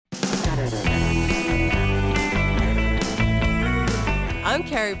I'm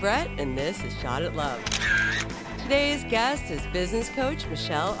Carrie Brett, and this is Shot at Love. Today's guest is business coach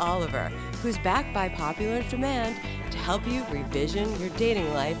Michelle Oliver, who's back by popular demand to help you revision your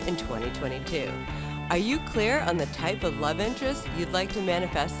dating life in 2022. Are you clear on the type of love interest you'd like to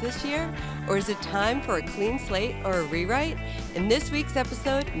manifest this year? Or is it time for a clean slate or a rewrite? In this week's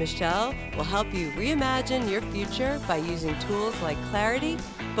episode, Michelle will help you reimagine your future by using tools like clarity,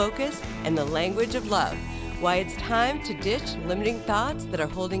 focus, and the language of love. Why it's time to ditch limiting thoughts that are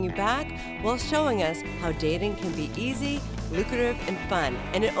holding you back while showing us how dating can be easy, lucrative, and fun.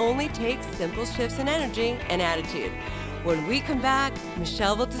 And it only takes simple shifts in energy and attitude. When we come back,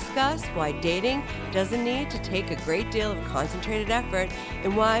 Michelle will discuss why dating doesn't need to take a great deal of concentrated effort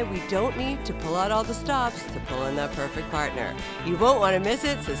and why we don't need to pull out all the stops to pull in that perfect partner. You won't want to miss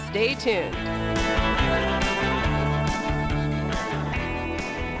it, so stay tuned.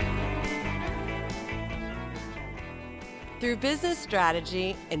 Through business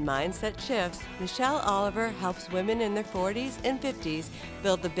strategy and mindset shifts, Michelle Oliver helps women in their 40s and 50s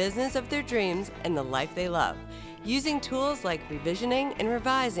build the business of their dreams and the life they love, using tools like revisioning and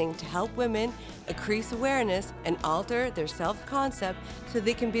revising to help women increase awareness and alter their self-concept so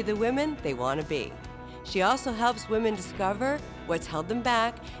they can be the women they want to be. She also helps women discover what's held them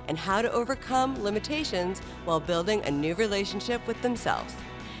back and how to overcome limitations while building a new relationship with themselves.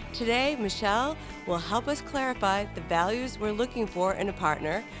 Today, Michelle will help us clarify the values we're looking for in a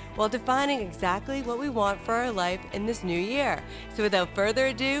partner while defining exactly what we want for our life in this new year. So without further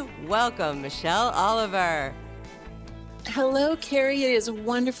ado, welcome Michelle Oliver. Hello, Carrie. It is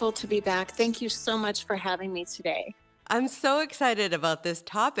wonderful to be back. Thank you so much for having me today. I'm so excited about this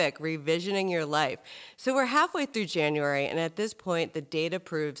topic, revisioning your life. So we're halfway through January, and at this point, the data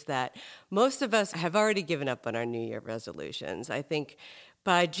proves that most of us have already given up on our New Year resolutions. I think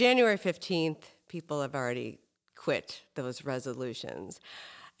by January 15th, people have already quit those resolutions.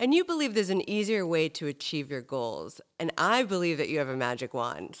 And you believe there's an easier way to achieve your goals. And I believe that you have a magic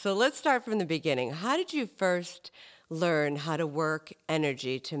wand. So let's start from the beginning. How did you first learn how to work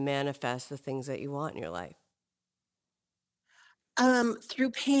energy to manifest the things that you want in your life?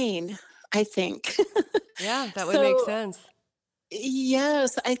 Through pain, I think. Yeah, that would make So, sense.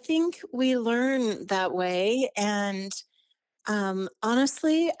 yes, I think we learn that way. And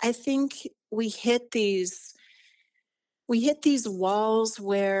honestly, I think we hit these walls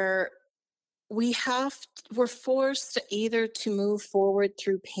where we're forced either to move forward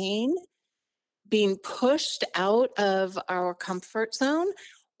through pain, being pushed out of our comfort zone,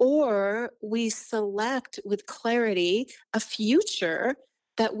 or we select with clarity a future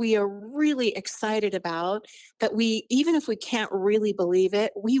that we are really excited about, that we, even if we can't really believe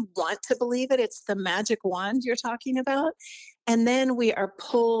it, we want to believe it. It's the magic wand you're talking about. And then we are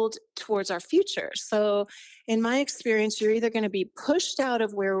pulled towards our future. So, in my experience, you're either going to be pushed out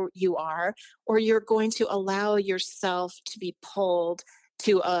of where you are, or you're going to allow yourself to be pulled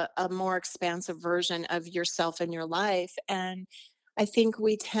to a more expansive version of yourself and your life. And I think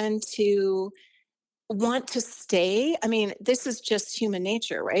we tend to want to stay. I mean, this is just human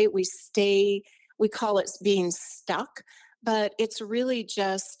nature, right? We call it being stuck, but it's really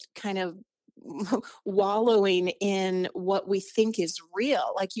just kind of wallowing in what we think is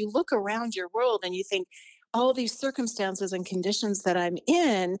real. Like, you look around your world and you think, all these circumstances and conditions that I'm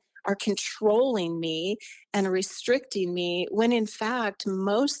in are controlling me and restricting me, when in fact,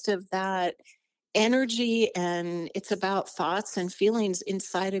 most of that energy, and it's about thoughts and feelings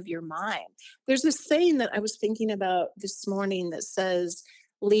inside of your mind. There's this saying that I was thinking about this morning that says,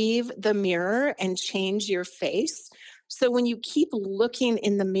 leave the mirror and change your face. So when you keep looking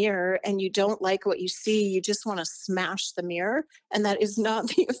in the mirror and you don't like what you see, you just want to smash the mirror. And that is not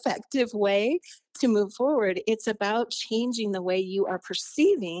the effective way to move forward. It's about changing the way you are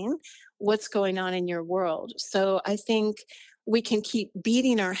perceiving what's going on in your world. So I think we can keep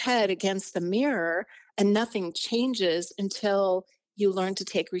beating our head against the mirror and nothing changes until you learn to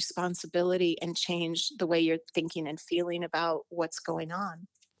take responsibility and change the way you're thinking and feeling about what's going on.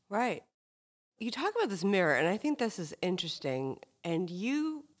 Right. You talk about this mirror, and I think this is interesting. And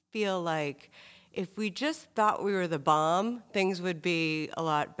you feel like if we just thought we were the bomb, things would be a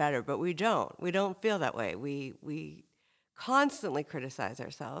lot better, but we don't. We don't feel that way. We constantly criticize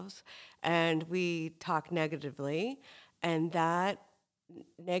ourselves, and we talk negatively, and that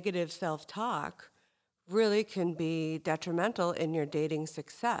negative self-talk really can be detrimental in your dating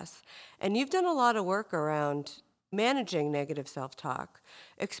success. And you've done a lot of work around managing negative self-talk,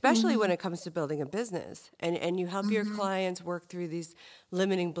 especially when Mhm. it comes to building a business. And you help your Mhm. clients work through these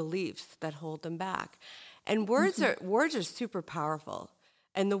limiting beliefs that hold them back. And Mhm. words are super powerful.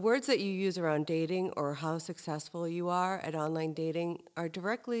 And the words that you use around dating or how successful you are at online dating are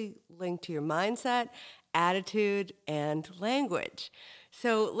directly linked to your mindset, attitude, and language.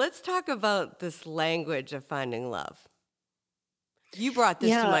 So let's talk about this language of finding love. You brought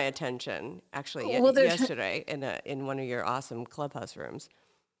this to Yeah. my attention actually Well, there's yesterday in one of your awesome clubhouse rooms.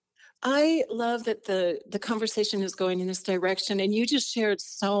 I love that the conversation is going in this direction, and you just shared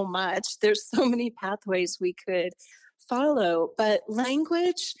so much. There's so many pathways we could follow, but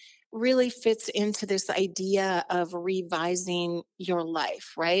language really fits into this idea of revising your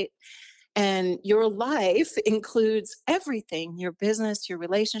life, right? And your life includes everything, your business, your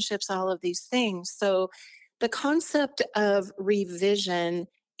relationships, all of these things. So the concept of revision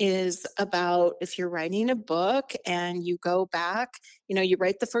is about if you're writing a book and you go back, you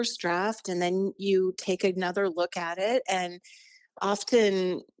write the first draft and then you take another look at it. And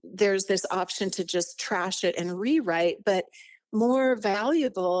often there's this option to just trash it and rewrite, but more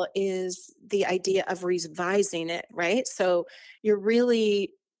valuable is the idea of revising it, right? So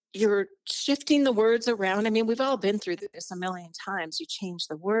you're shifting the words around. I mean, we've all been through this a million times. You change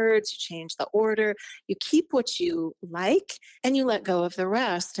the words, you change the order, you keep what you like and you let go of the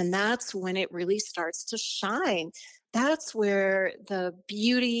rest, and that's when it really starts to shine. That's where the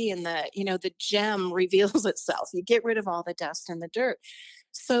beauty and the gem reveals itself. You get rid of all the dust and the dirt.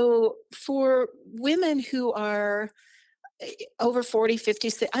 So for women who are over 40,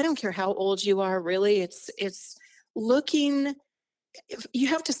 50, I don't care how old you are, really, it's looking, you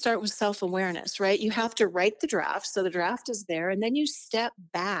have to start with self-awareness, right? You have to write the draft. So the draft is there, and then you step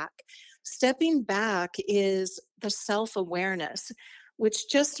back. Stepping back is the self-awareness, which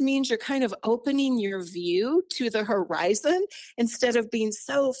just means you're kind of opening your view to the horizon instead of being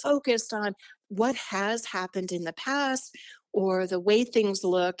so focused on what has happened in the past or the way things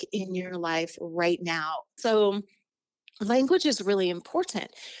look in your life right now. So language is really important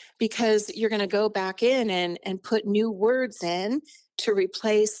because you're going to go back in and put new words in to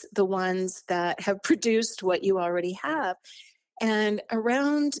replace the ones that have produced what you already have. And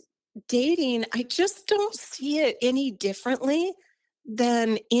around dating, I just don't see it any differently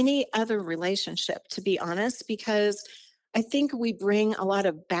than any other relationship, to be honest, because I think we bring a lot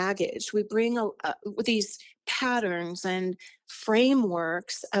of baggage. We bring these patterns and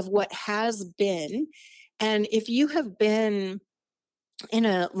frameworks of what has been. And if you have been in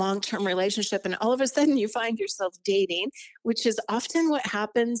a long-term relationship and all of a sudden you find yourself dating, which is often what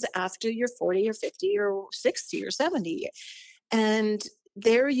happens after you're 40 or 50 or 60 or 70, and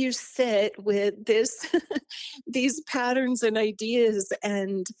there you sit with this these patterns and ideas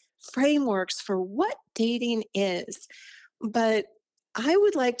and frameworks for what dating is. But I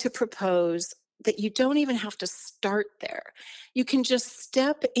would like to propose that you don't even have to start there. You can just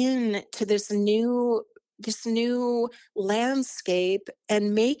step into this new landscape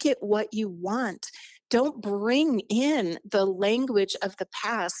and make it what you want. Don't bring in the language of the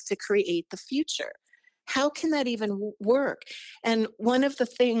past to create the future. How can that even work? And one of the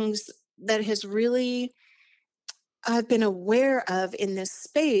things that has really I've been aware of in this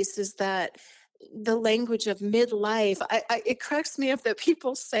space is that the language of midlife, it cracks me up that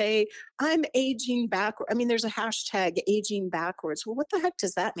people say, I'm aging backward. I mean, there's a hashtag aging backwards. Well, what the heck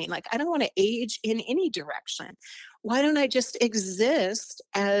does that mean? Like, I don't want to age in any direction. Why don't I just exist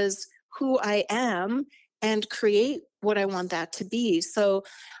as who I am and create what I want that to be? So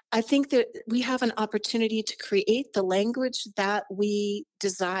I think that we have an opportunity to create the language that we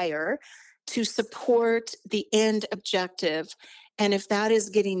desire to support the end objective. And if that is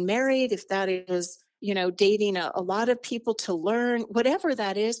getting married, if that is, dating a lot of people to learn, whatever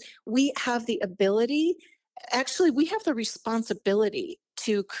that is, we have the ability, actually, we have the responsibility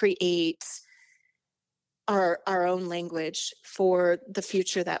to create our own language for the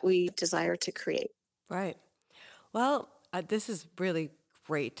future that we desire to create. Right. Well, this is really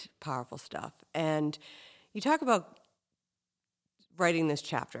great, powerful stuff. And you talk about writing this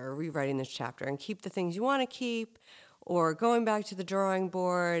chapter or rewriting this chapter and keep the things you want to keep, or going back to the drawing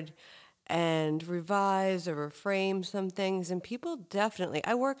board and revise or reframe some things. And people definitely,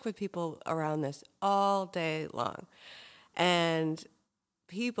 I work with people around this all day long. And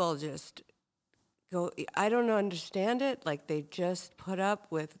people just go, I don't understand it. Like, they just put up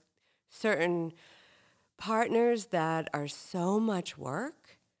with certain partners that are so much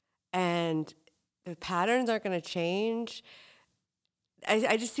work and the patterns aren't going to change.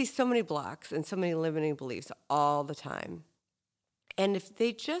 I just see so many blocks and so many limiting beliefs all the time. And if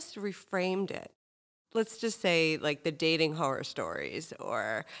they just reframed it, let's just say like the dating horror stories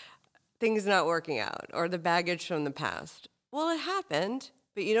or things not working out or the baggage from the past. Well, it happened,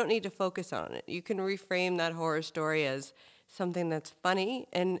 but you don't need to focus on it. You can reframe that horror story as something that's funny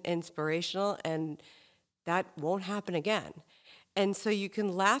and inspirational, and that won't happen again. And so you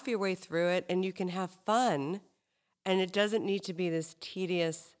can laugh your way through it and you can have fun, and it doesn't need to be this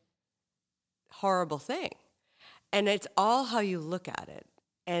tedious, horrible thing. And it's all how you look at it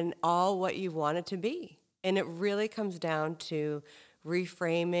and all what you want it to be. And it really comes down to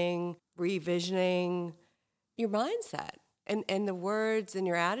reframing, revisioning your mindset and the words and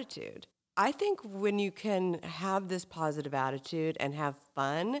your attitude. I think when you can have this positive attitude and have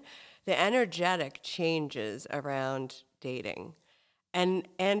fun, the energetic changes around dating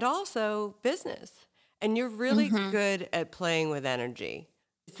and also business. And you're really Hmm. good at playing with energy.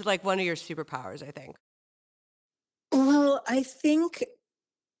 It's like one of your superpowers, I think. Well, I think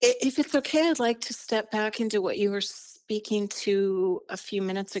if it's okay, I'd like to step back into what you were speaking to a few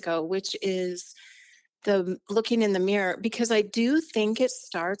minutes ago, which is the looking in the mirror, because I do think it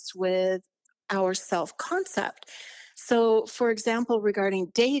starts with our self concept. So, for example,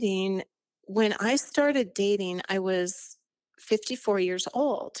 regarding dating, when I started dating, I was 54 years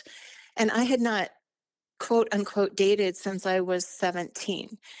old and I had not quote unquote dated since I was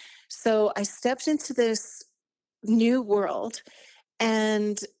 17. So I stepped into this new world,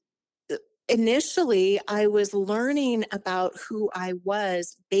 and initially I was learning about who I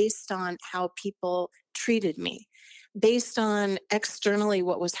was based on how people treated me, based on externally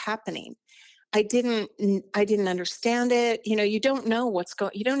what was happening. I didn't understand it. You know, you don't know what's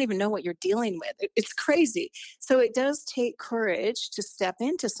going, you don't even know what you're dealing with. It's crazy. So it does take courage to step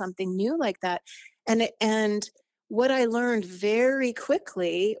into something new like that. And what I learned very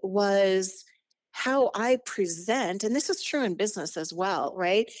quickly was how I present, and this is true in business as well,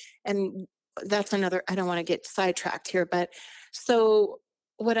 right? And that's another, I don't want to get sidetracked here, but so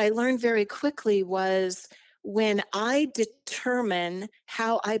what I learned very quickly was when I determine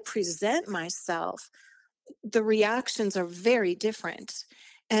how I present myself, the reactions are very different.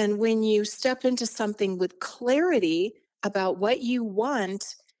 And when you step into something with clarity about what you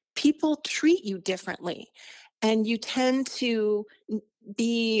want, people treat you differently. And you tend to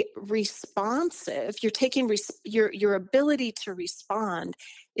be responsive. You're taking your ability to respond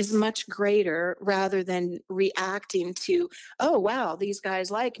is much greater rather than reacting to, oh wow, these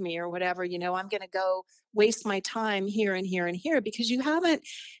guys like me or whatever, you know, I'm going to go waste my time here and here and here, because you haven't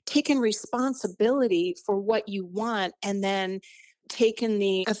taken responsibility for what you want and then taken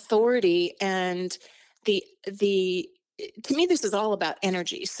the authority and the to me this is all about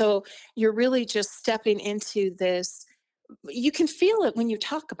energy. So you're really just stepping into this. You can feel it when you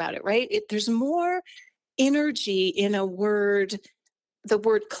talk about it, right? There's more energy in a word, the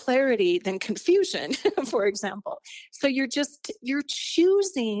word clarity, than confusion, for example. So you're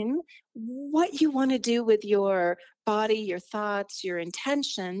choosing what you want to do with your body, your thoughts, your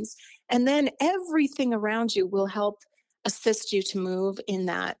intentions, and then everything around you will help assist you to move in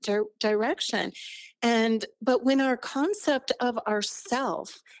that direction. And but when our concept of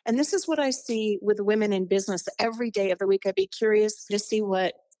ourself, and this is what I see with women in business every day of the week, I'd be curious to see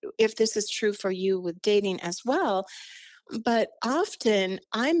what, if this is true for you with dating as well. But often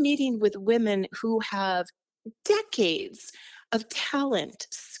I'm meeting with women who have decades of talent,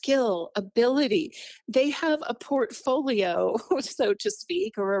 skill, ability. They have a portfolio, so to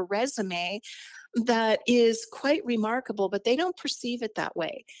speak, or a resume that is quite remarkable, but they don't perceive it that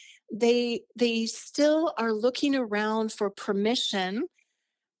way. They still are looking around for permission,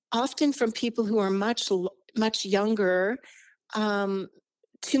 often from people who are much younger, um,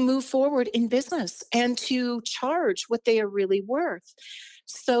 to move forward in business and to charge what they are really worth.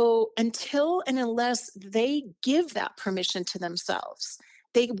 So until and unless they give that permission to themselves,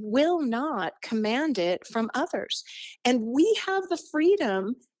 they will not command it from others. And we have the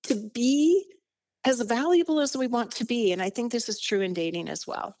freedom to be as valuable as we want to be. And I think this is true in dating as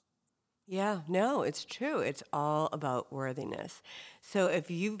well. Yeah, no, it's true. It's all about worthiness. So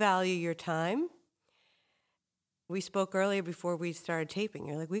if you value your time, we spoke earlier before we started taping.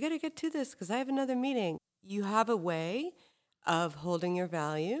 You're like, we got to get to this because I have another meeting. You have a way of holding your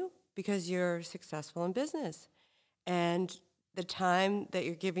value because you're successful in business. And the time that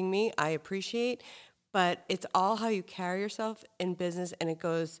you're giving me, I appreciate, but it's all how you carry yourself in business, and it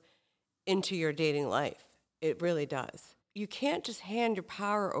goes into your dating life. It really does. You can't just hand your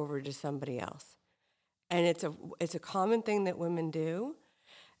power over to somebody else. And it's a common thing that women do.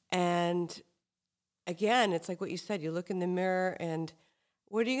 And again, it's like what you said, you look in the mirror and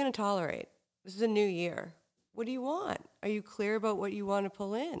what are you going to tolerate? This is a new year. What do you want? Are you clear about what you want to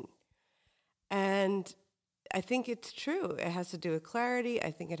pull in? And I think it's true. It has to do with clarity.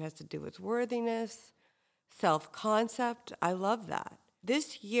 I think it has to do with worthiness, self-concept. I love that.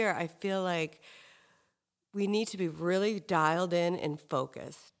 This year, I feel like we need to be really dialed in and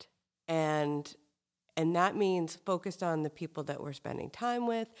focused. And that means focused on the people that we're spending time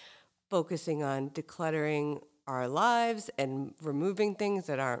with, focusing on decluttering our lives and removing things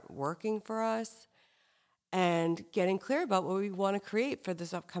that aren't working for us, and getting clear about what we want to create for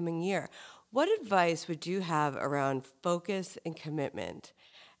this upcoming year. What advice would you have around focus and commitment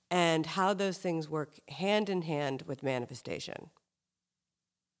and how those things work hand in hand with manifestation?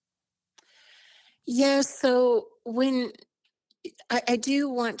 Yeah, so when I do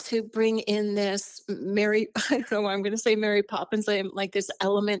want to bring in this Mary, I don't know why I'm going to say Mary Poppins, I'm like this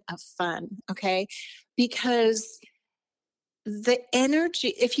element of fun, okay? Because the energy,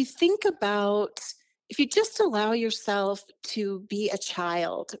 if you think about, if you just allow yourself to be a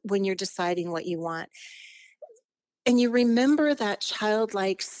child when you're deciding what you want, and you remember that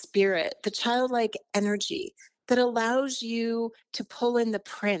childlike spirit, the childlike energy that allows you to pull in the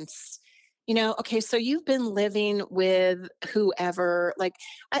prince. Okay, so you've been living with whoever, like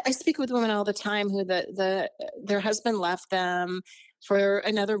I speak with women all the time who their husband left them for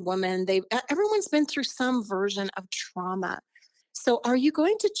another woman. Everyone's been through some version of trauma. So are you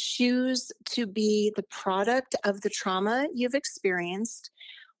going to choose to be the product of the trauma you've experienced?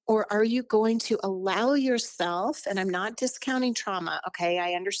 Or are you going to allow yourself, and I'm not discounting trauma, okay?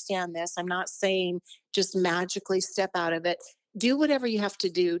 I understand this. I'm not saying just magically step out of it. Do whatever you have to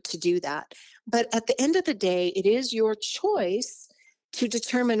do that. But at the end of the day, it is your choice to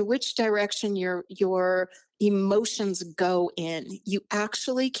determine which direction your emotions go in. You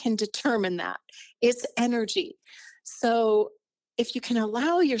actually can determine that. It's energy. So if you can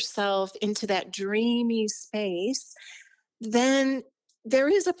allow yourself into that dreamy space, then there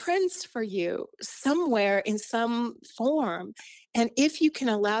is a prince for you somewhere in some form. And if you can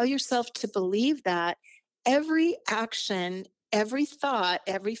allow yourself to believe that, every action, every thought,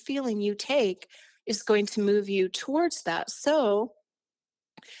 every feeling you take is going to move you towards that. So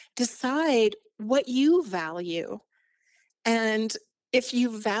decide what you value. And if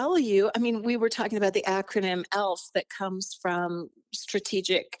you value, I mean, we were talking about the acronym ELF that comes from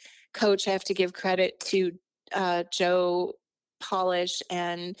strategic coach. I have to give credit to Joe Polish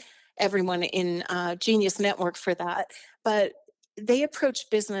and everyone in Genius Network for that. But they approach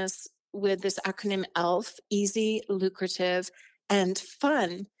business with this acronym ELF: easy, lucrative, and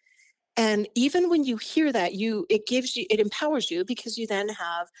fun. And even when you hear that, it empowers you, because you then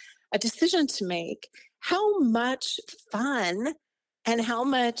have a decision to make. How much fun and how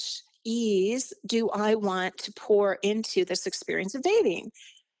much ease do I want to pour into this experience of dating?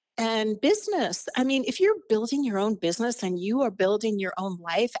 And business. I mean, if you're building your own business and you are building your own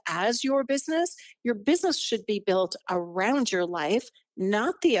life as your business should be built around your life,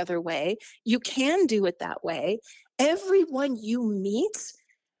 not the other way. You can do it that way. Everyone you meet,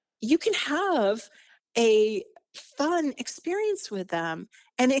 you can have a fun experience with them,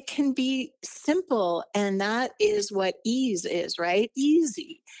 and it can be simple. And that is what ease is, right?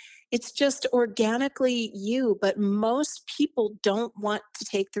 Easy. It's just organically you, but most people don't want to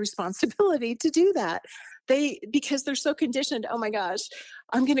take the responsibility to do that. Because they're so conditioned. Oh my gosh,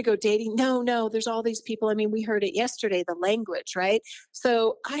 I'm going to go dating. No, there's all these people. I mean, we heard it yesterday, the language, right?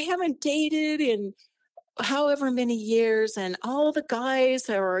 So I haven't dated in however many years, and all the guys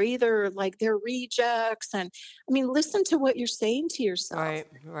are either like they're rejects. And I mean, listen to what you're saying to yourself.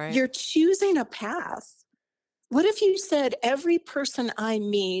 Right. You're choosing a path. What if you said, every person I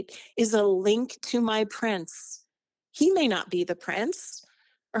meet is a link to my prince? He may not be the prince,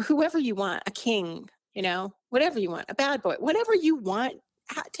 or whoever you want, a king, whatever you want, a bad boy, whatever you want,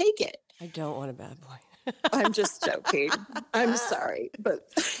 take it. I don't want a bad boy. I'm just joking. I'm sorry, but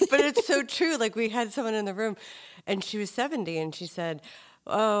But it's so true. Like, we had someone in the room and she was 70 and she said,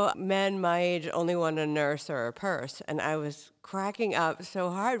 "Oh, men my age only want a nurse or a purse." And I was cracking up so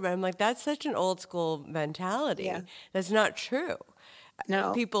hard, but I'm like, that's such an old school mentality. Yeah. That's not true.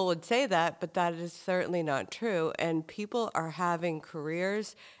 No. People would say that, but that is certainly not true. And people are having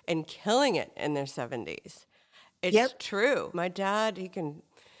careers and killing it in their 70s. It's Yep. true. My dad, he can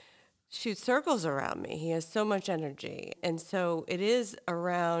shoot circles around me. He has so much energy. And so it is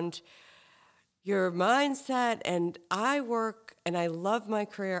around your mindset. And I work and I love my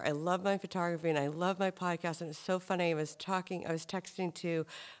career. I love my photography and I love my podcast. And it's so funny. I was texting to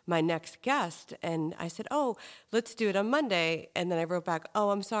my next guest and I said, "Oh, let's do it on Monday." And then I wrote back, "Oh,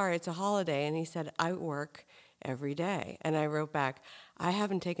 I'm sorry, it's a holiday." And he said, "I work every day." And I wrote back, "I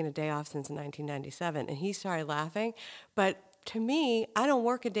haven't taken a day off since 1997. And he started laughing. But to me, I don't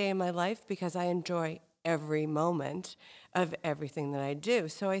work a day in my life because I enjoy every moment of everything that I do.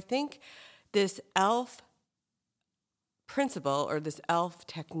 So I think this ELF principle or this ELF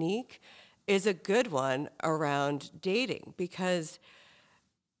technique is a good one around dating because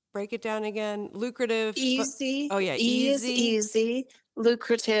break it down again, Easy, oh yeah, E is easy. easy,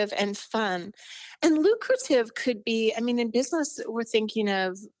 lucrative, and fun. And lucrative could be, I mean, in business, we're thinking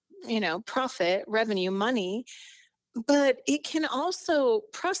of, profit, revenue, money, but it can also,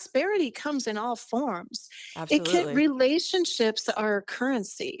 prosperity comes in all forms. Absolutely. Relationships are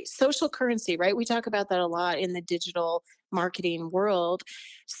currency, social currency, right? We talk about that a lot in the digital marketing world.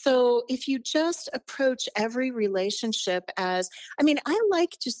 So if you just approach every relationship as, I mean, I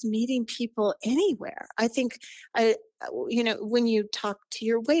like just meeting people anywhere. I think I, when you talk to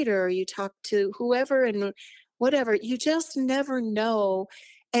your waiter or you talk to whoever and whatever, you just never know.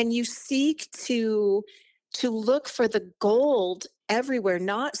 And you seek to look for the gold everywhere,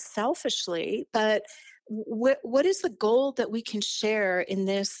 not selfishly, but what is the gold that we can share in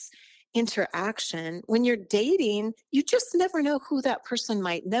this interaction? When you're dating, you just never know who that person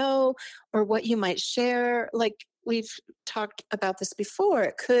might know or what you might share. Like we've talked about this before,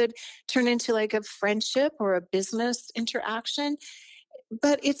 it could turn into like a friendship or a business interaction,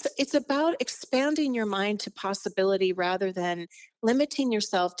 but it's about expanding your mind to possibility rather than limiting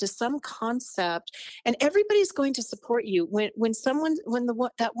yourself to some concept. And everybody's going to support you when someone when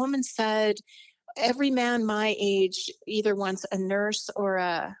that woman said every man my age either wants a nurse or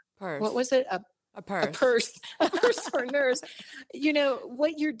a, what Purse. was it, A a purse. purse, a purse or nurse.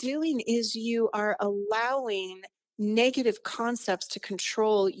 What you're doing is you are allowing negative concepts to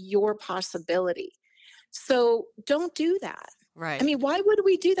control your possibility. So don't do that. I Right. mean, why would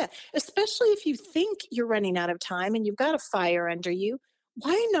we do that? Especially if you think you're running out of time and you've got a fire under you.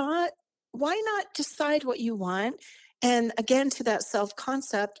 Why not? Why not decide what you want? And again, to that self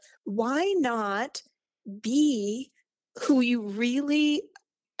concept, why not be who you really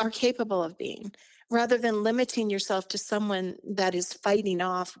are capable of being rather than limiting yourself to someone that is fighting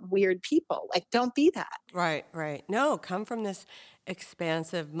off weird people? Like, don't be that. Right, right. No, come from this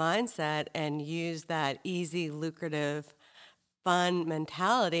expansive mindset and use that easy, lucrative, fun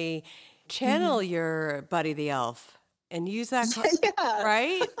mentality. Channel Mhm. your Buddy the Elf and use that, Yeah.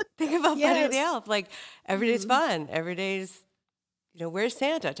 right? Think about Buddy the Yes. Elf. Like every day's Mhm. fun. Every day's, where's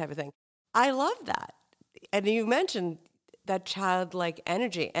Santa type of thing. I love that. And you mentioned that childlike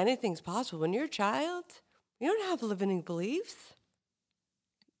energy. Anything's possible. When you're a child, you don't have limiting beliefs.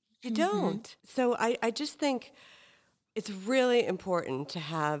 You Mhm. don't. So I just think it's really important to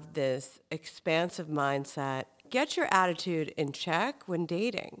have this expansive mindset. Get your attitude in check when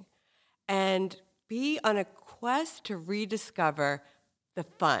dating and be on a quest to rediscover the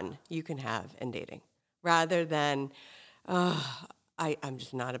fun you can have in dating rather than, oh, I'm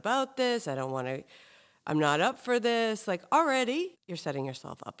just not about this. I don't want to, I'm not up for this. Like already you're setting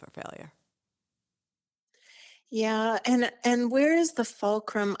yourself up for failure. Yeah, and where is the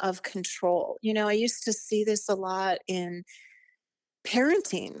fulcrum of control? I used to see this a lot in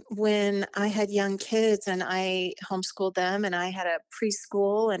parenting when I had young kids and I homeschooled them and I had a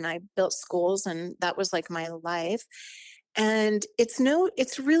preschool and I built schools and that was like my life. And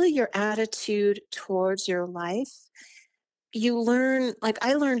it's really your attitude towards your life. You learn, like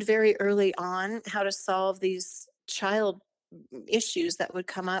I learned very early on how to solve these child issues that would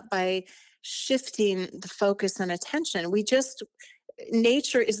come up by shifting the focus and attention.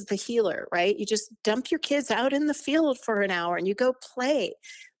 Nature is the healer, right? You just dump your kids out in the field for an hour and you go play.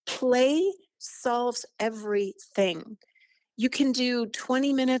 Play solves everything. You can do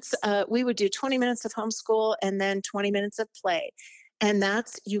 20 minutes, we would do 20 minutes of homeschool and then 20 minutes of play. And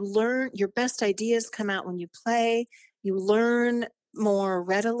you learn, your best ideas come out when you play. You learn more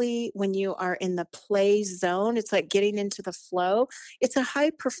readily when you are in the play zone. It's like getting into the flow. It's a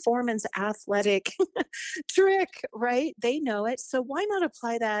high performance athletic trick, right? They know it. So why not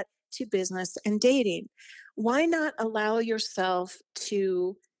apply that to business and dating? Why not allow yourself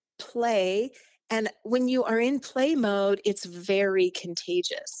to play? And when you are in play mode, it's very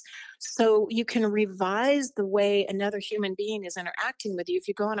contagious. So you can revise the way another human being is interacting with you. If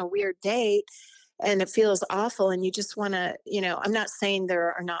you go on a weird date and it feels awful and you just want to, I'm not saying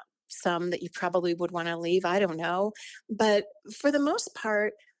there are not some that you probably would want to leave. I don't know. But for the most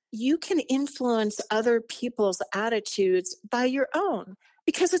part, you can influence other people's attitudes by your own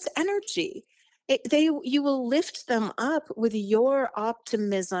because it's energy. You will lift them up with your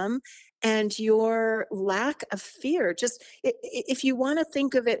optimism and your lack of fear. Just if you want to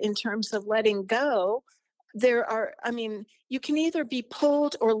think of it in terms of letting go, I mean, you can either be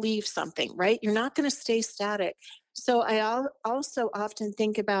pulled or leave something, right? You're not going to stay static. So I also often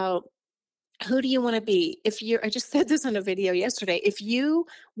think about Who do you want to be? If you're, I just said this in a video yesterday. If you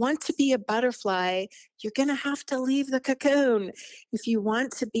want to be a butterfly, you're going to have to leave the cocoon. If you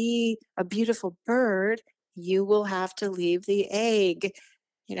want to be a beautiful bird, you will have to leave the egg.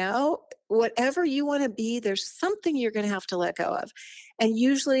 Whatever you want to be, there's something you're going to have to let go of. And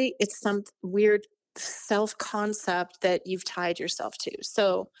usually it's some weird self concept that you've tied yourself to.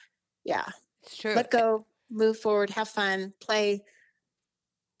 So, yeah, It's true. let go, move forward, have fun, play.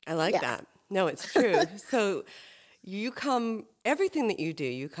 I like Yeah. that. No, it's true. So everything that you do,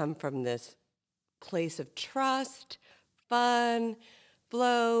 you come from this place of trust, fun,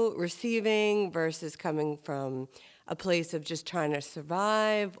 flow, receiving versus coming from a place of just trying to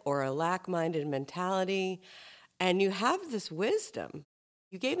survive or a lack-minded mentality. And you have this wisdom.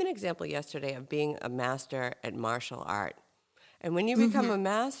 You gave an example yesterday of being a master at martial art. And when you become Hmm. a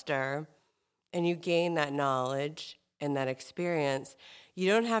master and you gain that knowledge and that experience, you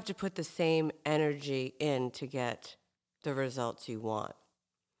don't have to put the same energy in to get the results you want.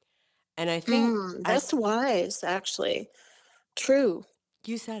 And I think That's wise, actually. True.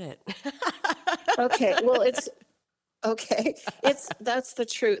 you said it. Okay. Well, it's okay. That's the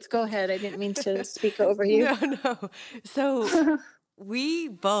truth. Go ahead. I didn't mean to speak over you. No, no. So we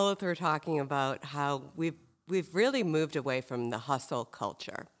both were talking about how we've really moved away from the hustle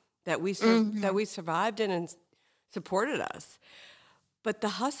culture that Hmm. we survived in and supported us. But the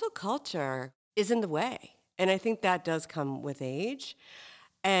hustle culture is in the way. And I think that does come with age.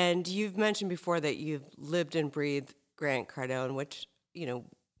 And you've mentioned before that you've lived and breathed Grant Cardone, which,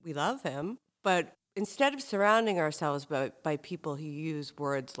 we love him. But instead of surrounding ourselves by people who use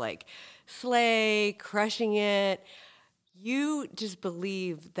words like slay, crushing it, you just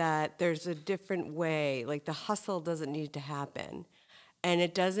believe that there's a different way. Like the hustle doesn't need to happen. And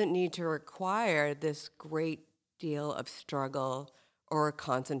it doesn't need to require this great deal of struggle or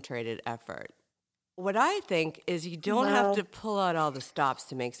concentrated effort. What I think is you don't have to Wow. pull out all the stops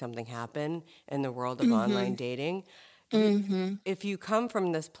to make something happen in the world of Hmm. online dating. You, Hmm. if you come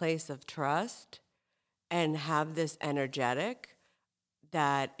from this place of trust and have this energetic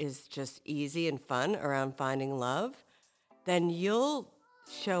that is just easy and fun around finding love, then you'll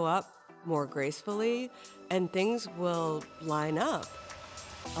show up more gracefully and things will line up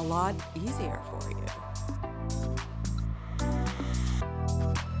a lot easier for you.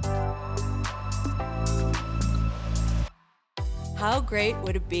 How great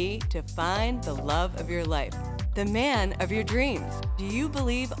would it be to find the love of your life, the man of your dreams? Do you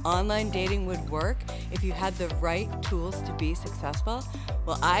believe online dating would work if you had the right tools to be successful?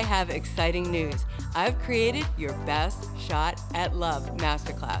 Well, I have exciting news. I've created your Best Shot at Love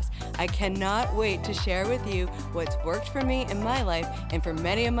Masterclass. I cannot wait to share with you what's worked for me in my life and for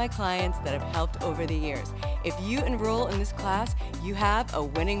many of my clients that have helped over the years. If you enroll in this class, you have a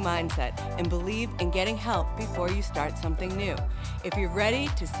winning mindset and believe in getting help before you start something new. If you're ready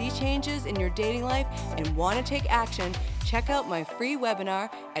to see changes in your dating life and want to take action, check out my free webinar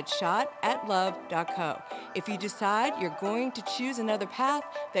at shotatlove.co. If you decide you're going to choose another path,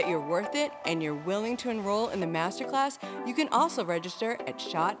 that you're worth it, and you're willing to enroll in the masterclass, you can also register at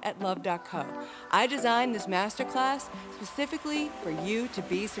shotatlove.co. I designed this masterclass specifically for you to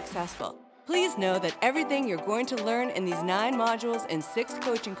be successful. Please know that everything you're going to learn in these 9 modules and 6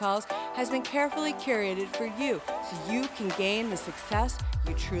 coaching calls has been carefully curated for you so you can gain the success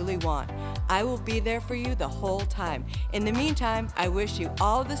you truly want. I will be there for you the whole time. In the meantime, I wish you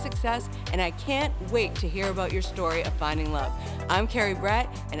all the success and I can't wait to hear about your story of finding love. I'm Carrie Brett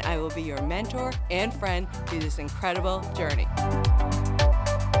and I will be your mentor and friend through this incredible journey.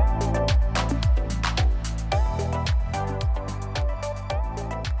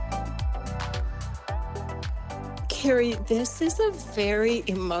 Carrie, this is a very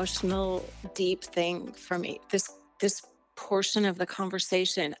emotional, deep thing for me. This portion of the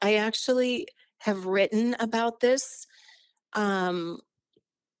conversation. I actually have written about this. Um,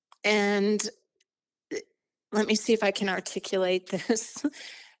 and let me see if I can articulate this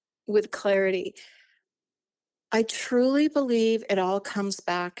with clarity. I truly believe it all comes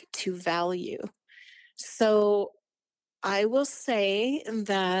back to value. So I will say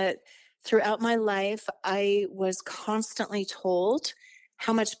that throughout my life, I was constantly told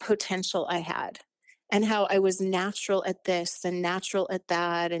how much potential I had and how I was natural at this and natural at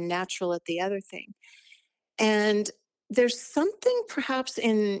that and natural at the other thing. And there's something perhaps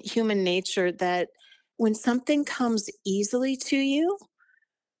in human nature that when something comes easily to you,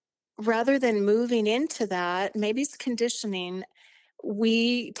 rather than moving into that, maybe it's conditioning,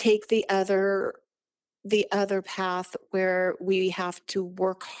 we take the other path where we have to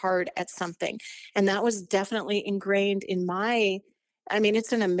work hard at something. And that was definitely ingrained in my I mean,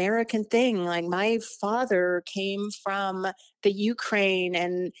 it's an American thing. Like my father came from the Ukraine,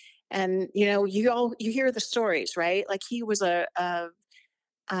 and you hear the stories, right? Like he was a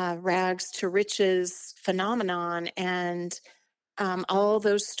rags to riches phenomenon, and all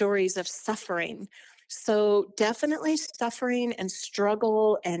those stories of suffering. So definitely suffering and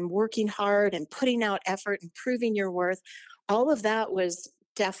struggle and working hard and putting out effort and proving your worth. All of that was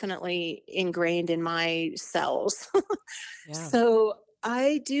definitely ingrained in my cells. Yeah. So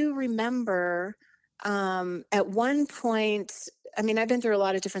I do remember at one point, I mean, I've been through a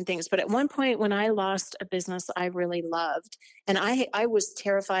lot of different things, but at one point when I lost a business I really loved, and I was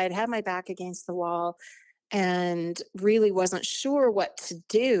terrified, had my back against the wall, and really wasn't sure what to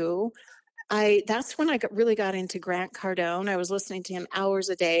do. I That's when really got into Grant Cardone. I was listening to him hours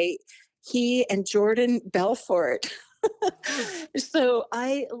a day. He and Jordan Belfort. Hmm. So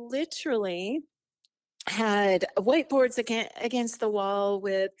I literally had whiteboards against the wall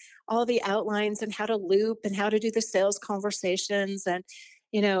with all the outlines and how to loop and how to do the sales conversations, and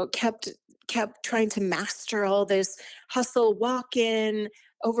kept trying to master all this, hustle, walk in,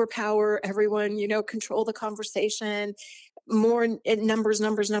 overpower everyone, control the conversation, more numbers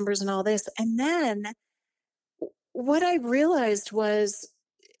and all this. And then what I realized was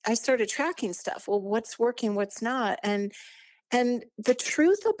I started tracking stuff. Well, what's working, what's not? And the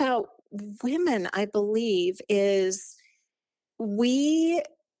truth about women, I believe, is we,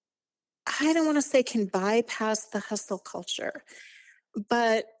 I don't want to say can bypass the hustle culture,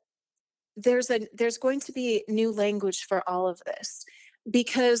 but there's going to be new language for all of this,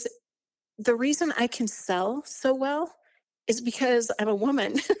 because the reason I can sell so well is because I'm a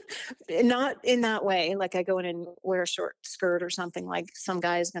woman. Not in that way, like I go in and wear a short skirt or something, like some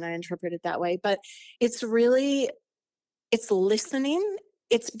guy is going to interpret it that way, but it's really, it's listening,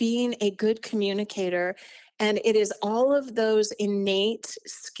 it's being a good communicator, and it is all of those innate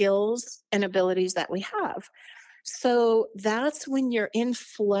skills and abilities that we have. So that's when you're in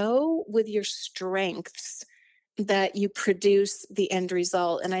flow with your strengths that you produce the end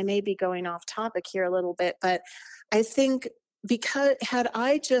result. And I may be going off topic here a little bit, but I think, because had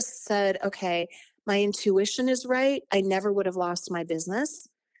I just said, okay, my intuition is right, I never would have lost my business.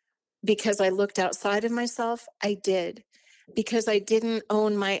 Because I looked outside of myself, I did. Because I didn't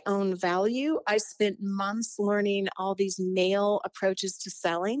own my own value, I spent months learning all these male approaches to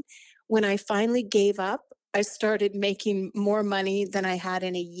selling. When I finally gave up, I started making more money than I had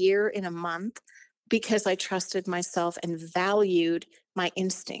in a year, in a month, because I trusted myself and valued my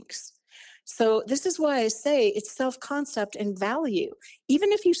instincts. So, this is why I say it's self concept and value.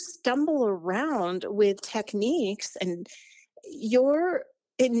 Even if you stumble around with techniques, and you're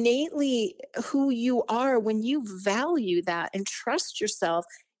innately who you are, when you value that and trust yourself,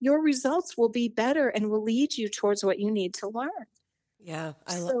 your results will be better and will lead you towards what you need to learn. Yeah,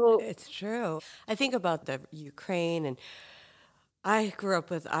 So, it's true. I think about the Ukraine, and I grew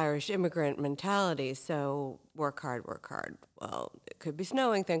up with Irish immigrant mentality, so work hard, work hard. Well, it could be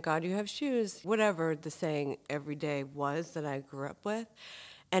snowing, thank God you have shoes, whatever the saying every day was that I grew up with.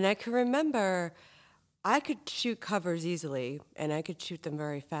 And I can remember I could shoot covers easily, and I could shoot them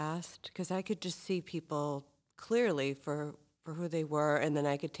very fast because I could just see people clearly for who they were, and then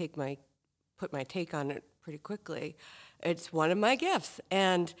I could put my take on it pretty quickly. It's one of my gifts,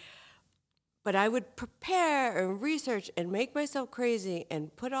 and but I would prepare and research and make myself crazy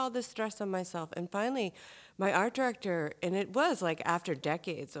and put all this stress on myself. And finally, my art director, and it was like after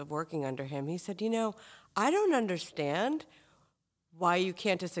decades of working under him, he said, I don't understand why you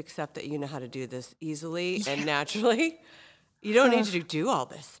can't just accept that you know how to do this easily and yeah. naturally. You don't need Uh, to do all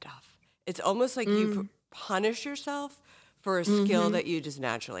this stuff. It's almost like you mm, punish yourself for a skill hmm. that you just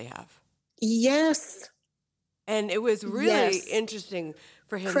naturally have. Yes. And it was really Yes. interesting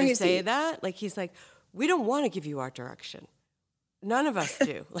for him to say Crazy. that. Like, he's like, we don't want to give you art direction. None of us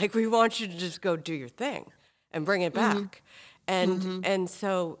do. Like, we want you to just go do your thing and bring it Hmm. back. And Hmm. and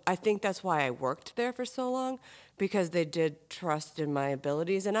so I think that's why I worked there for so long, because they did trust in my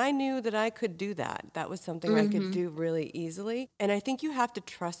abilities, and I knew that I could do that. That was something I could Hmm. do really easily. And I think you have to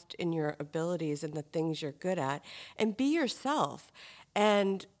trust in your abilities and the things you're good at and be yourself.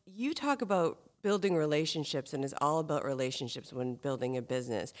 And you talk about building relationships, and it's all about relationships when building a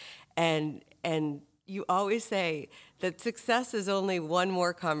business. And you always say that success is only one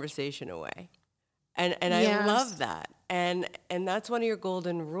more conversation away. And I love Yes. that. And that's one of your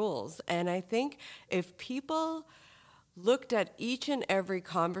golden rules. And I think if people looked at each and every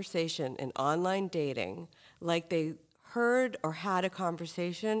conversation in online dating like they heard or had a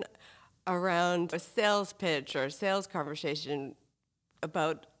conversation around a sales pitch or a sales conversation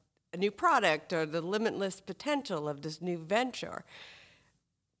about a new product or the limitless potential of this new venture,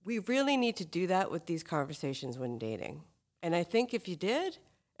 We really need to do that with these conversations when dating. And I think if you did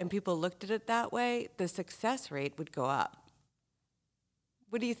and people looked at it that way, the success rate would go up.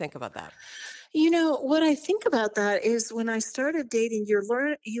 What do you think about that? What I think about that is when I started dating,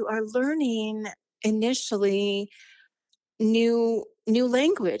 you are learning initially new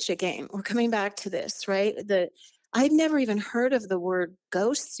language again. We're coming back to this, right? I'd never even heard of the word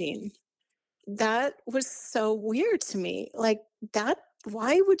ghosting. That was so weird to me. Like that,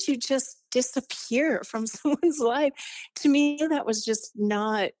 why would you just disappear from someone's life? To me, that was just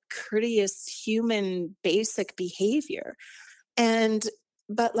not courteous human basic behavior. And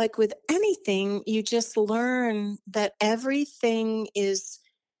but like with anything, you just learn that everything is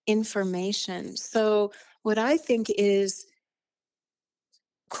information. So what I think is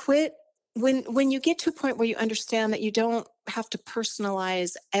quit when you get to a point where you understand that you don't have to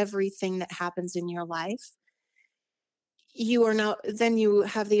personalize everything that happens in your life, you are now then you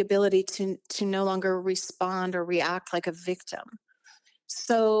have the ability to no longer respond or react like a victim.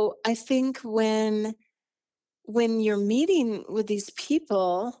 So I think when you're meeting with these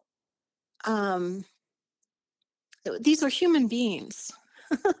people, um these are human beings.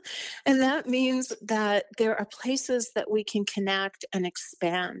 And that means that there are places that we can connect and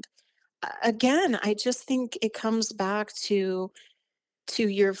expand. Again, I just think it comes back to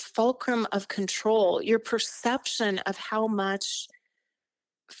your fulcrum of control, your perception of how much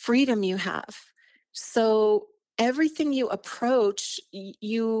freedom you have. So everything you approach,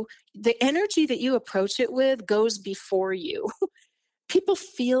 the energy that you approach it with goes before you. People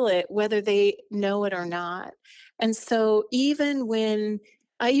feel it whether they know it or not. And so even when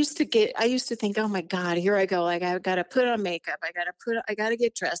I used to think, oh my God, here I go. Like I've got to put on makeup. I got to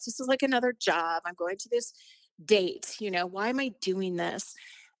get dressed. This is like another job. I'm going to this date. Why am I doing this?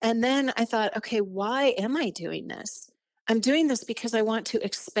 And then I thought, okay, why am I doing this? I'm doing this because I want to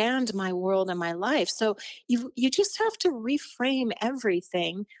expand my world and my life. So you just have to reframe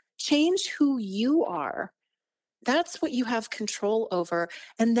everything, change who you are. That's what you have control over.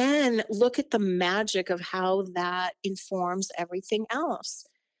 And then look at the magic of how that informs everything else.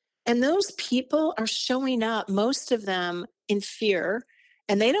 And those people are showing up, most of them in fear,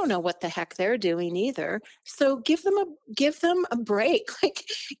 and they don't know what the heck they're doing either. So give them a break. Like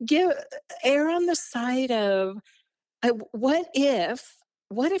give err on the side of what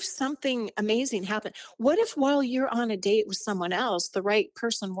if something amazing happened? What if while you're on a date with someone else, the right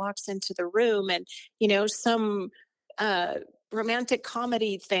person walks into the room and, some uh, romantic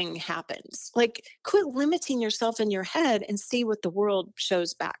comedy thing happens? Like, quit limiting yourself in your head and see what the world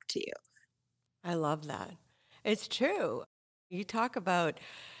shows back to you. I love that. It's true. You talk about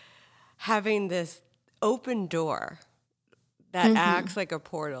having this open door that Hmm. acts like a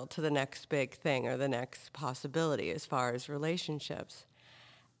portal to the next big thing or the next possibility as far as relationships.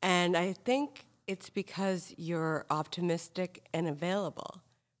 And I think it's because you're optimistic and available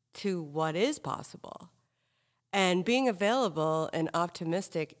to what is possible. And being available and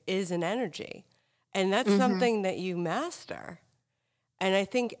optimistic is an energy. And that's Hmm. something that you master. And I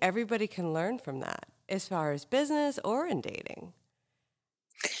think everybody can learn from that as far as business or in dating.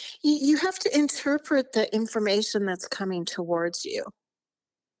 You have to interpret the information that's coming towards you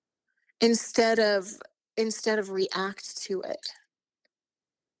instead of instead of react to it.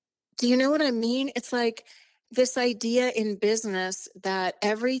 Do you know what I mean? It's like this idea in business that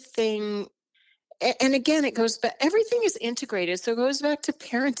everything, and again, it goes back, everything is integrated. So it goes back to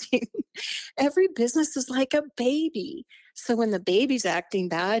parenting. Every business is like a baby. So when the baby's acting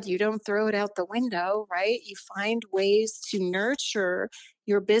bad, you don't throw it out the window, right? You find ways to nurture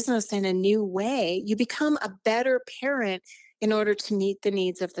your business in a new way. You become a better parent in order to meet the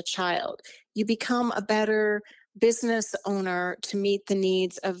needs of the child. You become a better business owner to meet the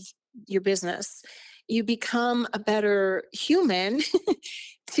needs of your business. You become a better human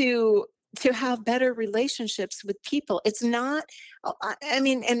to to have better relationships with people. It's not I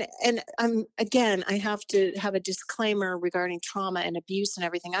mean, and I'm again, I have to have a disclaimer regarding trauma and abuse and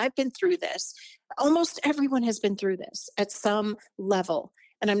everything. I've been through this. Almost everyone has been through this at some level.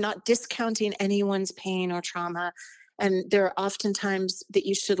 And I'm not discounting anyone's pain or trauma. And there are often times that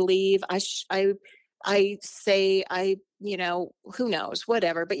you should leave. I say who knows,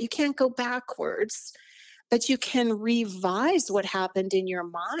 whatever, but you can't go backwards. But you can revise what happened in your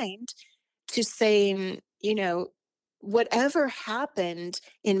mind to saying, whatever happened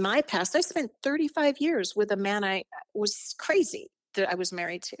in my past. I spent 35 years with a man I was crazy that I was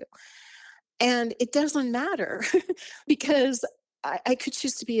married to. And it doesn't matter because I could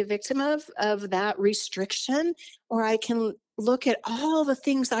choose to be a victim of that restriction, or I can look at all the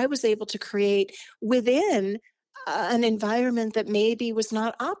things I was able to create within an environment that maybe was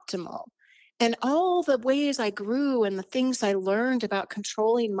not optimal. And all the ways I grew and the things I learned about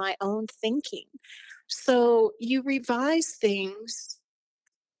controlling my own thinking. So you revise things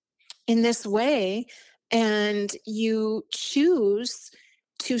in this way and you choose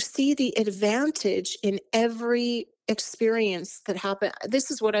to see the advantage in every experience that happen. This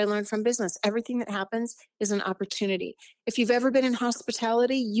is what I learned from business. Everything that happens is an opportunity. If you've ever been in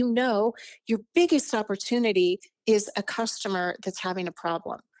hospitality, you know your biggest opportunity is a customer that's having a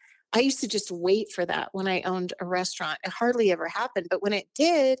problem. I used to just wait for that when I owned a restaurant. It hardly ever happened, but when it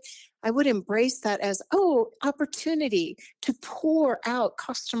did, I would embrace that as, oh, opportunity to pour out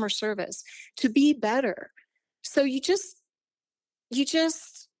customer service, to be better. So you just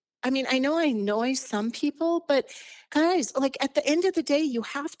I mean, I know I annoy some people, but guys, like at the end of the day, you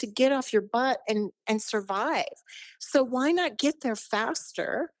have to get off your butt and survive. So why not get there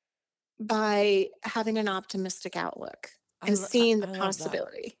faster by having an optimistic outlook I, and lo- I seeing the I love that.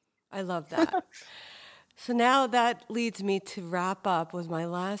 possibility? I love that. So now that leads me to wrap up with my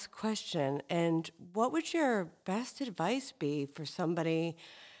last question. And what would your best advice be for somebody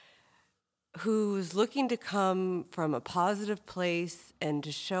who's looking to come from a positive place and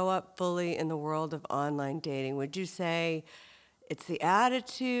to show up fully in the world of online dating? Would you say it's the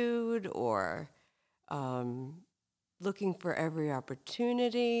attitude or um, looking for every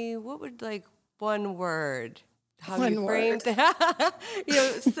opportunity? What would like one word, how you One framed word. that,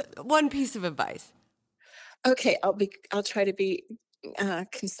 one piece of advice? Okay, I'll try to be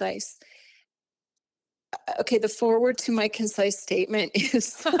concise. Okay, the forward to my concise statement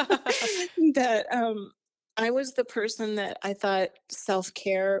is that I was the person that I thought self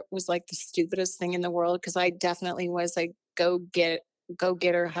care was like the stupidest thing in the world because I definitely was a go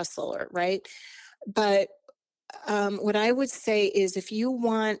getter hustler, right? But what I would say is if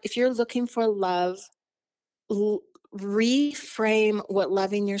you're looking for love, reframe what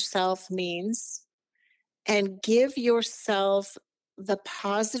loving yourself means and give yourself the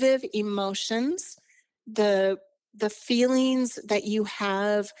positive emotions, the the feelings that you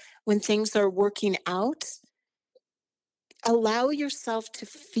have when things are working out. Allow yourself to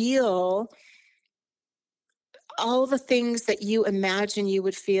feel all the things that you imagine you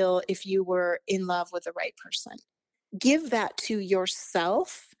would feel if you were in love with the right person. Give that to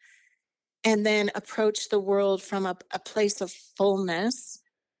yourself and then approach the world from a place of fullness,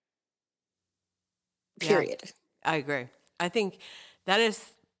 Yeah, period. I agree. I think that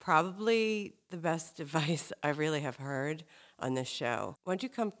is probably the best advice I really have heard on this show. Once you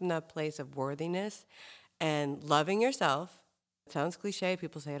come from that place of worthiness and loving yourself, it sounds cliche,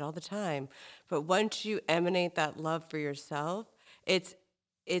 people say it all the time, but once you emanate that love for yourself, it's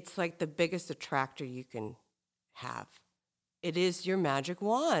it's like the biggest attractor you can have. It is your magic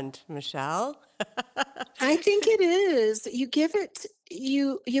wand, Michelle. I think it is. You give it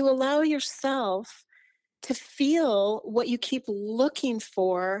you allow yourself to feel what you keep looking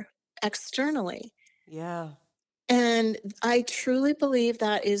for externally. Yeah. And I truly believe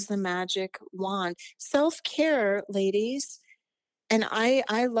that is the magic wand. Self-care, ladies, and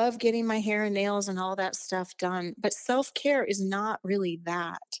I love getting my hair and nails and all that stuff done, but self-care is not really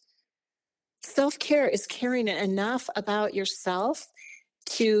that. Self-care is caring enough about yourself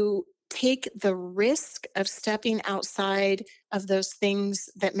to take the risk of stepping outside of those things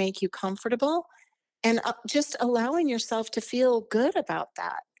that make you comfortable and just allowing yourself to feel good about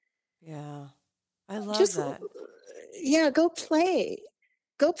that. Yeah. I love Just, that. yeah, go play,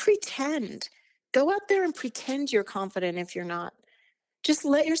 go pretend, go out there and pretend you're confident if you're not. Just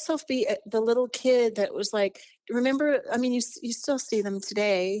let yourself be the little kid that was like, remember, I mean, you still see them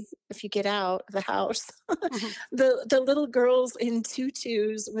today if you get out of the house. The little girls in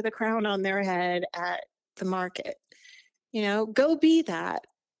tutus with a crown on their head at the market. Go be that.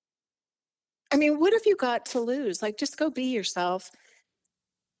 I mean, what have you got to lose? Like, just go be yourself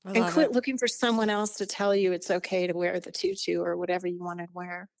I and love quit it. looking for someone else to tell you it's okay to wear the tutu or whatever you want to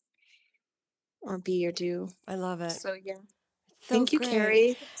wear or be or do. I love it. So, yeah. So Thank you, great.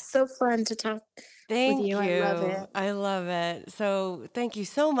 Carrie. So fun to talk with Thank you. I love you. it. I love it. So, thank you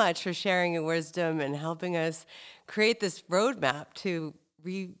so much for sharing your wisdom and helping us create this roadmap to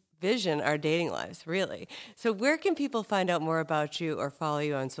revision our dating lives, really. So, where can people find out more about you or follow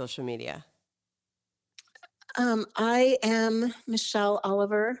you on social media? I am Michelle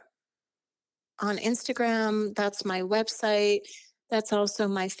Oliver on Instagram. That's my website. That's also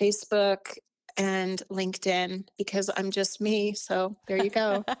my Facebook and LinkedIn because I'm just me. So there you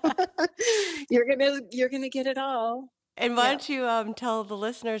go. You're gonna get it all. And why Yeah. don't you tell the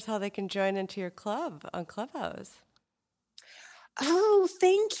listeners how they can join into your club on Clubhouse? Oh,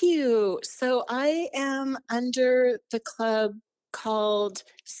 thank you. So I am under the club called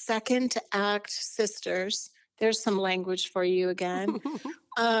Second Act Sisters. There's some language for you again.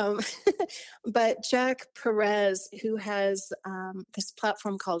 Um, but Jack Perez, who has this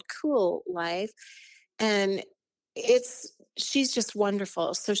platform called Cool Life, and she's just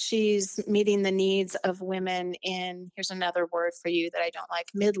wonderful. So she's meeting the needs of women in, here's another word for you that I don't like,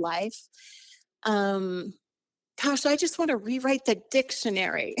 midlife. Um, Gosh, I just want to rewrite the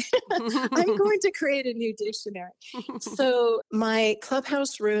dictionary. I'm going to create a new dictionary. So, my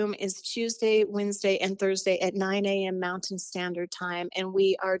clubhouse room is Tuesday, Wednesday, and Thursday at 9 a.m. Mountain Standard Time. And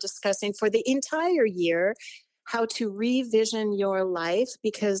we are discussing for the entire year how to revision your life,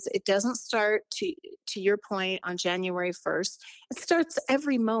 because it doesn't start, to your point, on January 1st. It starts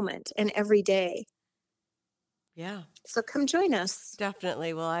every moment and every day. Yeah. So come join us.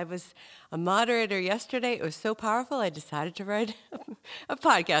 Definitely. Well, I was a moderator yesterday. It was so powerful, I decided to write a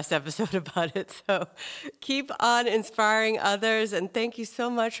podcast episode about it. So keep on inspiring others. And thank you so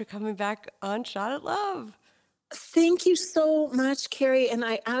much for coming back on Shot at Love. Thank you so much, Carrie. And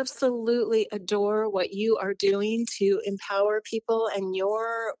I absolutely adore what you are doing to empower people, and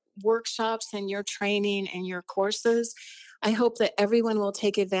your workshops and your training and your courses. I hope that everyone will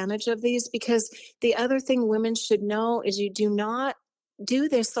take advantage of these, because the other thing women should know is you do not do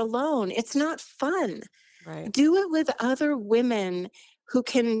this alone. It's not fun. Right. Do it with other women who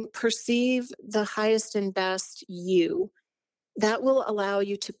can perceive the highest and best you. That will allow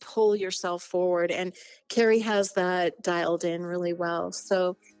you to pull yourself forward. And Carrie has that dialed in really well.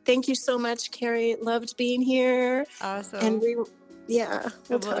 So thank you so much, Carrie. Loved being here. Awesome. And we'll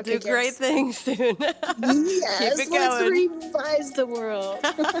talk do again. Great things soon. Yes, Keep it let's going. revise the world.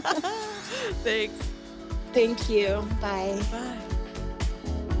 Thanks. Thank you. Bye. Bye.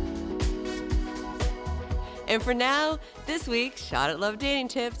 And for now, this week's Shot at Love dating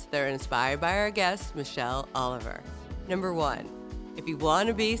tips, they're inspired by our guest, Michelle Oliver. Number 1, if you want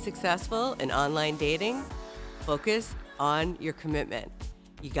to be successful in online dating, focus on your commitment.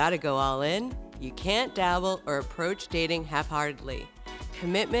 You got to go all in. You can't dabble or approach dating half-heartedly.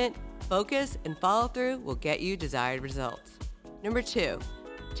 Commitment, focus, and follow-through will get you desired results. Number 2,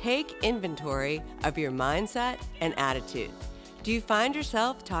 take inventory of your mindset and attitude. Do you find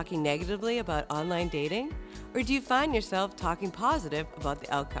yourself talking negatively about online dating? Or do you find yourself talking positive about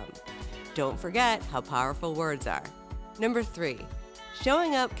the outcome? Don't forget how powerful words are. Number 3,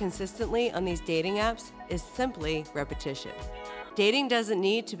 showing up consistently on these dating apps is simply repetition. Dating doesn't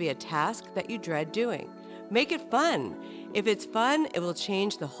need to be a task that you dread doing. Make it fun. If it's fun, it will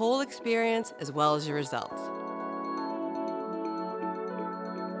change the whole experience as well as your results.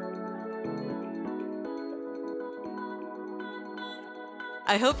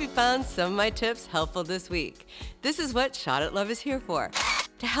 I hope you found some of my tips helpful this week. This is what Shot at Love is here for,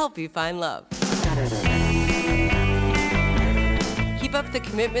 to help you find love. Keep up the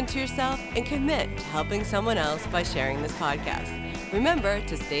commitment to yourself and commit to helping someone else by sharing this podcast. Remember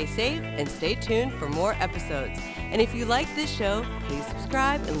to stay safe and stay tuned for more episodes. And if you like this show, please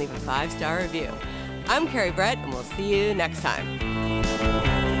subscribe and leave a 5-star review. I'm Carrie Brett, and we'll see you next time.